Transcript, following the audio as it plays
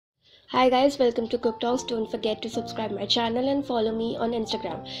Hi guys, welcome to Cook Talks. Don't forget to subscribe my channel and follow me on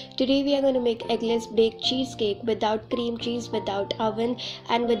Instagram. Today we are going to make eggless baked cheesecake without cream cheese, without oven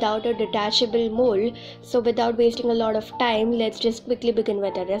and without a detachable mold. So without wasting a lot of time, let's just quickly begin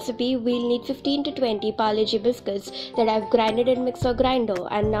with the recipe. We'll need 15 to 20 parle-g biscuits that I've grinded in mixer grinder,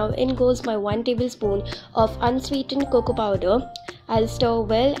 and now in goes my 1 tablespoon of unsweetened cocoa powder. I'll stir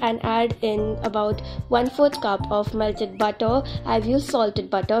well and add in about 1/4 cup of melted butter. I've used salted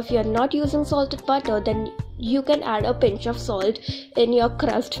butter. If you're not using salted butter, then you can add a pinch of salt in your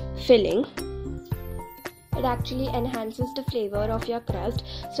crust filling. It actually enhances the flavor of your crust.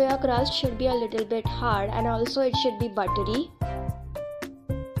 So your crust should be a little bit hard and also it should be buttery.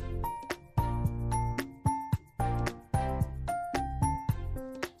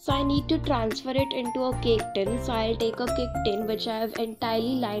 So I need to transfer it into a cake tin. So I'll take a cake tin which I have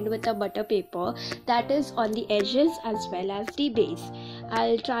entirely lined with a butter paper that is on the edges as well as the base.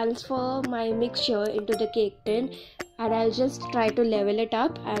 I'll transfer my mixture into the cake tin and I'll just try to level it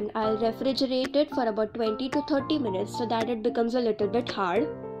up, and I'll refrigerate it for about 20 to 30 minutes so that it becomes a little bit hard.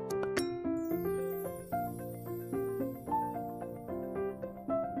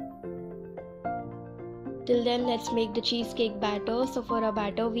 Till then, let's make the cheesecake batter. So for our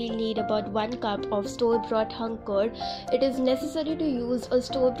batter, we'll need about 1 cup of store-bought hung curd. It is necessary to use a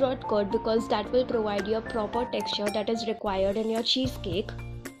store-bought curd because that will provide you a proper texture that is required in your cheesecake.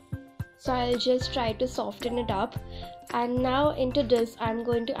 So I'll just try to soften it up. And now into this, I'm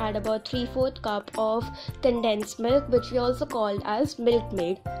going to add about 3/4 cup of condensed milk, which we also called as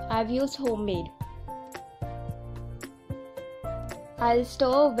milkmaid. I've used homemade. I'll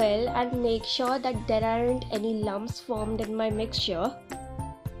stir well and make sure that there aren't any lumps formed in my mixture.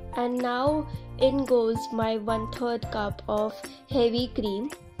 And now in goes my 1/3 cup of heavy cream.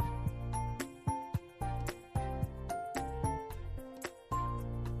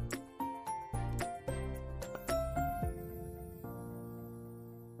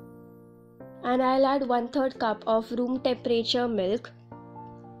 And I'll add 1/3 cup of room temperature milk.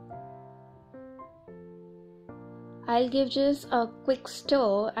 I'll give just a quick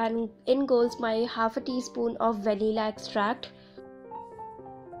stir, and in goes my 1/2 teaspoon of vanilla extract.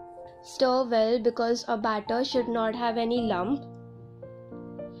 Stir well because a batter should not have any lump.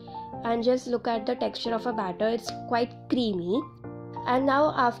 And just look at the texture of a batter, it's quite creamy. And now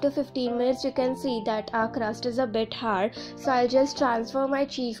after 15 minutes you can see that our crust is a bit hard. So I'll just transfer my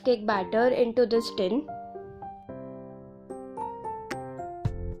cheesecake batter into this tin.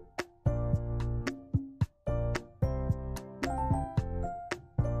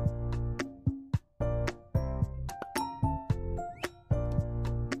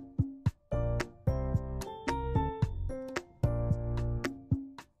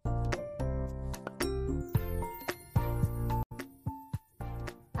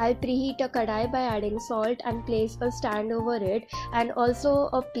 I'll preheat a kadai by adding salt and place a stand over it, and also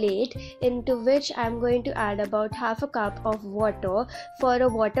a plate into which I'm going to add about 1/2 cup of water for a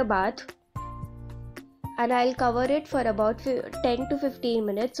water bath. And I'll cover it for about 10 to 15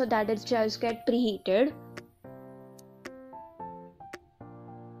 minutes so that it just gets preheated.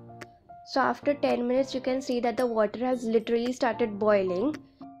 So after 10 minutes you can see that the water has literally started boiling.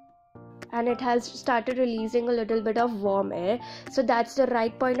 And it has started releasing a little bit of warm air. So that's the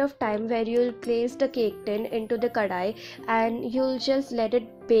right point of time where you'll place the cake tin into the kadai, and you'll just let it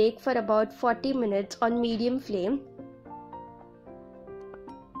bake for about 40 minutes on medium flame.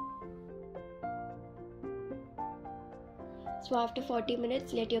 So after 40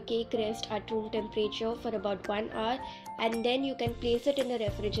 minutes, let your cake rest at room temperature for about 1 hour, and then you can place it in the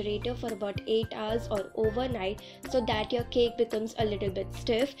refrigerator for about 8 hours or overnight so that your cake becomes a little bit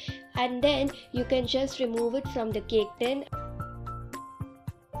stiff, and then you can just remove it from the cake tin.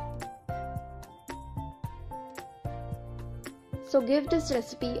 So give this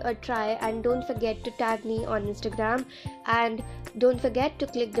recipe a try and don't forget to tag me on Instagram, and don't forget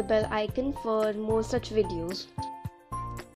to click the bell icon for more such videos.